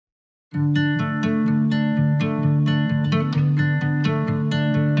There's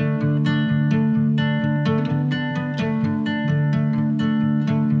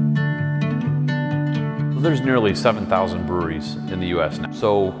nearly 7,000 breweries in the US now.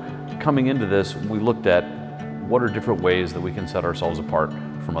 So coming into this, we looked at what are different ways that we can set ourselves apart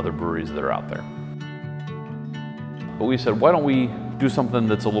from other breweries that are out there. But we said, why don't we do something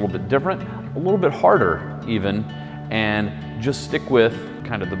that's a little bit different, a little bit harder even, and just stick with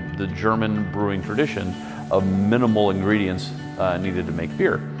kind of the German brewing tradition of minimal ingredients needed to make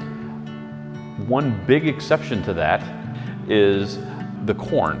beer. One big exception to that is the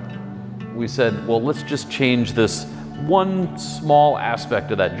corn. We said, well, let's just change this one small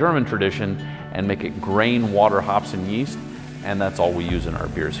aspect of that German tradition and make it grain, water, hops, and yeast, and that's all we use in our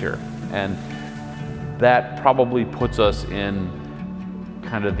beers here. And that probably puts us in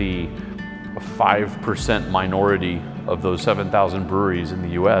kind of the 5% minority of those 7,000 breweries in the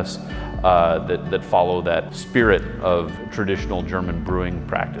US that follow that spirit of traditional German brewing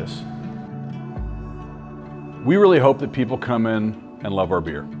practice. We really hope that people come in and love our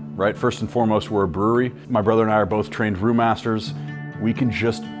beer. Right? First and foremost, we're a brewery. My brother and I are both trained brewmasters. We can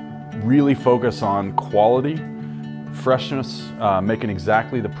just really focus on quality, freshness, making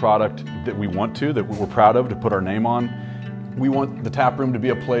exactly the product that we want to, that we're proud of, to put our name on. We want the tap room to be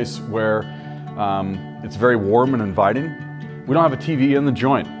a place where it's very warm and inviting. We don't have a TV in the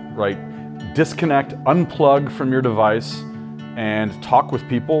joint, right? Disconnect, unplug from your device, and talk with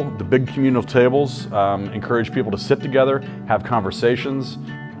people. The big communal tables encourage people to sit together, have conversations.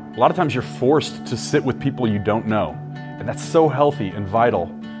 A lot of times you're forced to sit with people you don't know, and that's so healthy and vital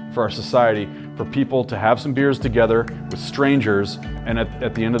for our society, for people to have some beers together with strangers, and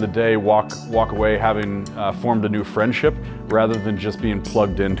at the end of the day walk away having formed a new friendship, rather than just being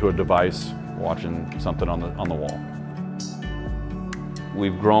plugged into a device watching something on the wall.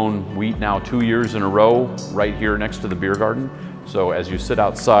 We've grown wheat now 2 years in a row right here next to the beer garden. So as you sit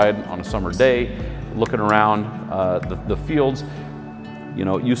outside on a summer day looking around the fields, you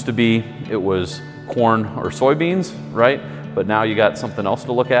know, it used to be it was corn or soybeans, right? But now you got something else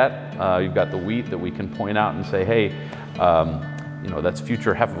to look at. You've got the wheat that we can point out and say, hey, you know, that's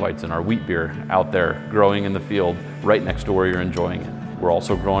future Hefeweizen in our wheat beer out there growing in the field right next to where you're enjoying it. We're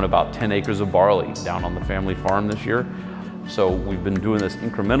also growing about 10 acres of barley down on the family farm this year. So we've been doing this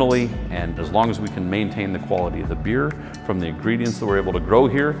incrementally, and as long as we can maintain the quality of the beer from the ingredients that we're able to grow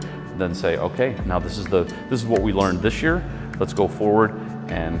here, then say, okay, now this is what we learned this year. Let's go forward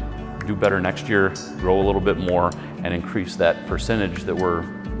and do better next year, grow a little bit more, and increase that percentage that we're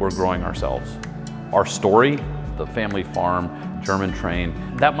growing ourselves. Our story, the family farm, German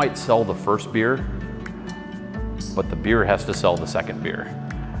train, that might sell the first beer, but the beer has to sell the second beer.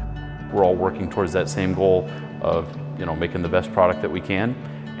 We're all working towards that same goal of, you know, making the best product that we can,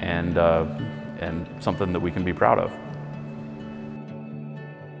 and something that we can be proud of.